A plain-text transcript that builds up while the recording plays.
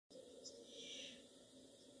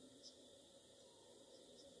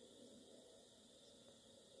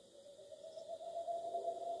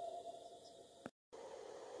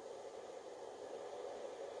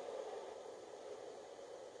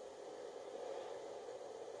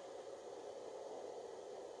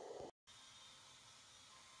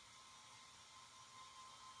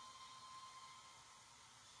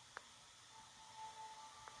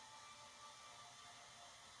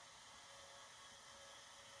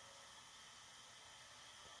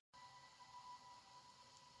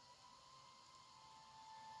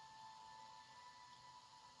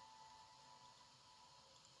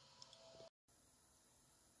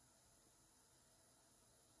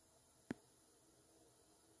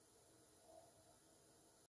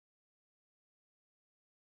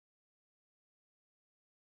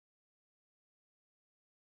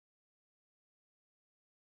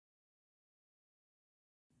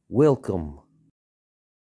welcome.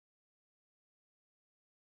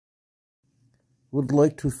 Would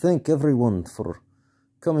like to thank everyone for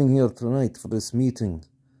coming here tonight for this meeting.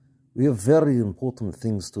 We have very important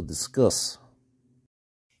things to discuss.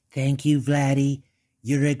 Thank you, Vladdy.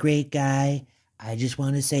 You're a great guy. I just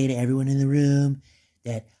want to say to everyone in the room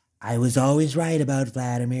that I was always right about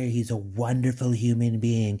Vladimir. He's a wonderful human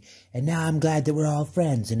being. And now I'm glad that we're all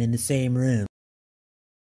friends and in the same room.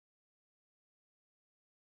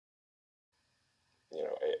 You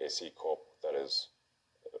know, a C Corp that is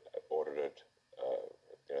audited,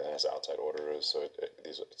 that has outside auditors, so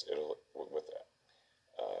it'll with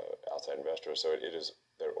outside investors. So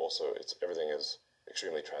everything is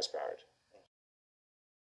extremely transparent.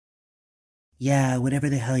 Yeah, whatever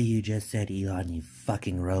the hell you just said, Elon, you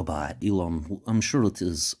fucking robot. Elon, I'm sure it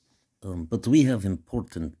is, but we have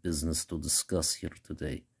important business to discuss here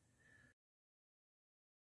today.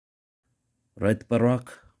 Right, Barack?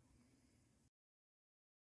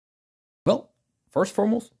 Well, first and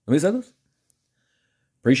foremost, let me say this.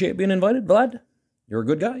 Appreciate being invited, Vlad. You're a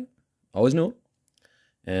good guy. Always knew it.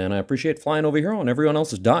 And I appreciate flying over here on everyone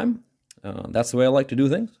else's dime. That's the way I like to do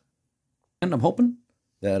things. And I'm hoping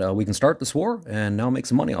that we can start this war and now make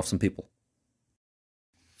some money off some people.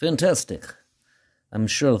 Fantastic. I'm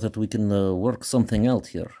sure that we can work something out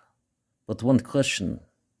here. But one question.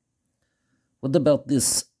 What about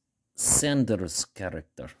this Sanders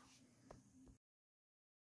character?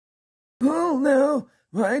 Well, now,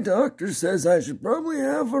 my doctor says I should probably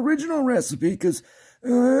have original recipe, because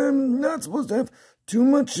I'm not supposed to have too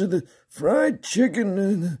much of the fried chicken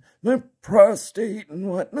and my prostate and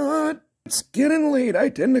whatnot. It's getting late. I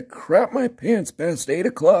tend to crap my pants past 8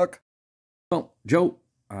 o'clock. Well, Joe,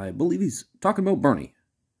 I believe he's talking about Bernie.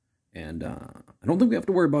 And I don't think we have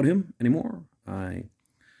to worry about him anymore. I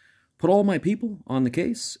put all my people on the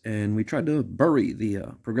case, and we tried to bury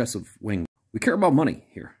the progressive wing. We care about money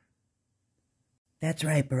here. That's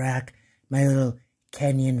right, Barack. My little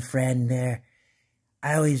Kenyan friend there.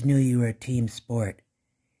 I always knew you were a team sport.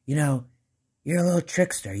 You know, you're a little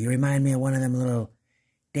trickster. You remind me of one of them little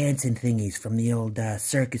dancing thingies from the old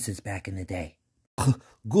circuses back in the day.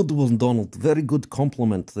 Good one, Donald. Very good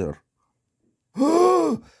compliment there.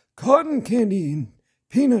 Oh, cotton candy and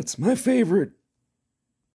peanuts, my favorite.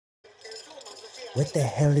 What the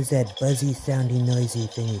hell is that buzzy sounding noisy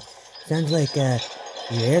thingy? Sounds like your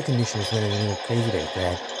air conditioner's running a little crazy there,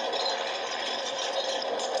 Brad.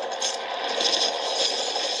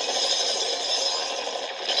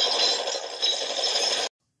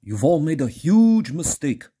 You've all made a huge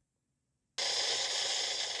mistake.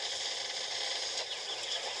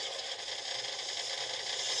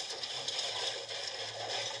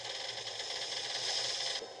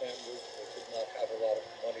 Families that did not have a lot of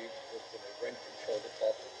money lived in a rent-controlled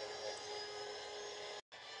apartment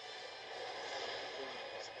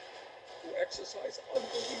who exercise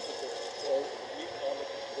unbelievable control in the economic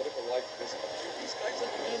and political life of this country. These guys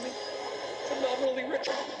are becoming phenomenally rich.